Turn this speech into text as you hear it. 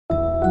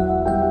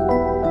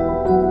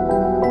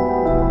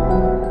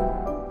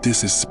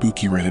This is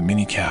Spooky Reddit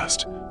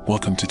Minicast.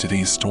 Welcome to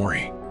today's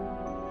story.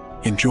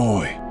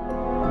 Enjoy!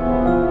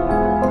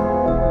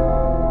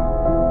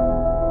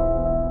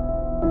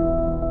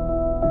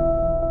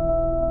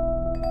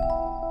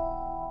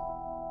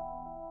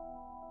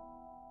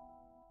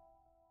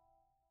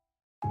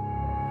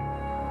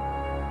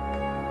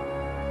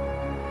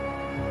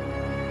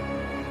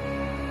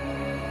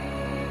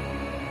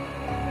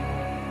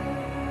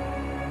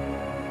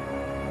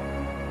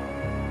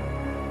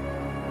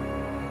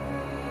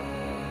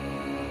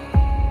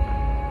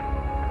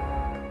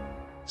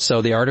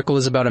 So the article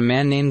is about a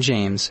man named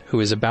James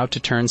who is about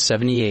to turn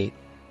 78.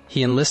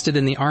 He enlisted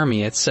in the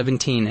Army at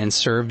 17 and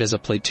served as a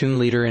platoon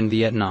leader in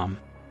Vietnam.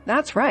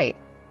 That's right.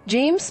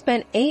 James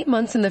spent 8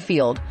 months in the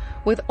field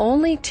with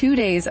only 2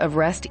 days of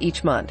rest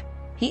each month.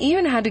 He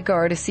even had to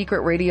guard a secret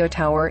radio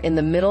tower in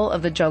the middle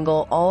of the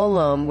jungle all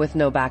alone with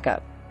no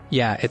backup.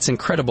 Yeah, it's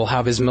incredible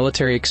how his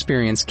military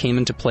experience came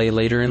into play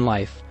later in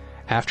life.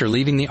 After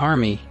leaving the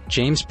Army,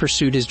 James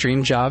pursued his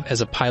dream job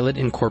as a pilot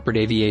in corporate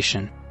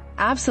aviation.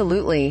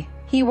 Absolutely.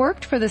 He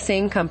worked for the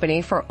same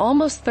company for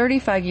almost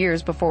 35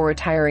 years before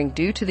retiring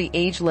due to the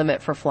age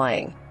limit for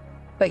flying.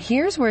 But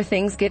here's where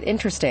things get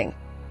interesting.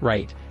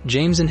 Right.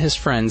 James and his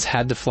friends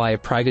had to fly a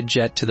private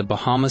jet to the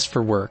Bahamas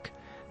for work.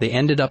 They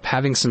ended up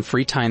having some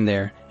free time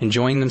there,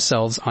 enjoying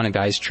themselves on a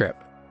guy's trip.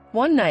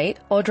 One night,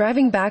 while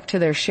driving back to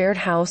their shared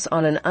house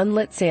on an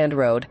unlit sand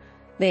road,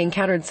 they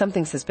encountered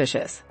something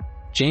suspicious.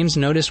 James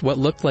noticed what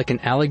looked like an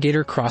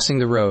alligator crossing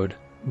the road,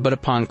 but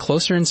upon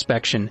closer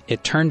inspection,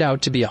 it turned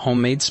out to be a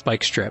homemade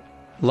spike strip.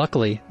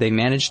 Luckily, they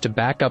managed to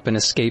back up and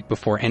escape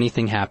before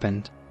anything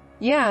happened.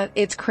 Yeah,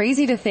 it's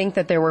crazy to think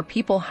that there were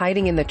people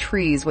hiding in the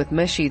trees with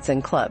machetes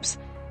and clubs.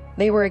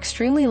 They were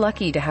extremely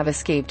lucky to have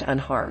escaped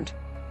unharmed.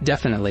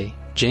 Definitely.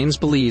 James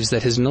believes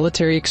that his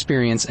military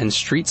experience and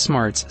street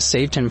smarts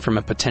saved him from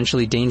a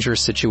potentially dangerous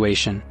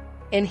situation.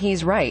 And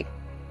he's right.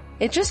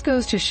 It just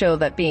goes to show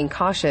that being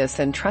cautious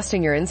and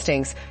trusting your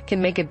instincts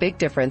can make a big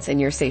difference in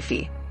your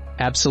safety.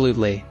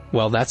 Absolutely.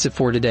 Well, that's it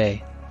for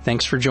today.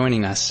 Thanks for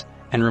joining us.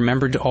 And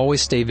remember to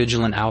always stay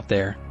vigilant out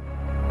there.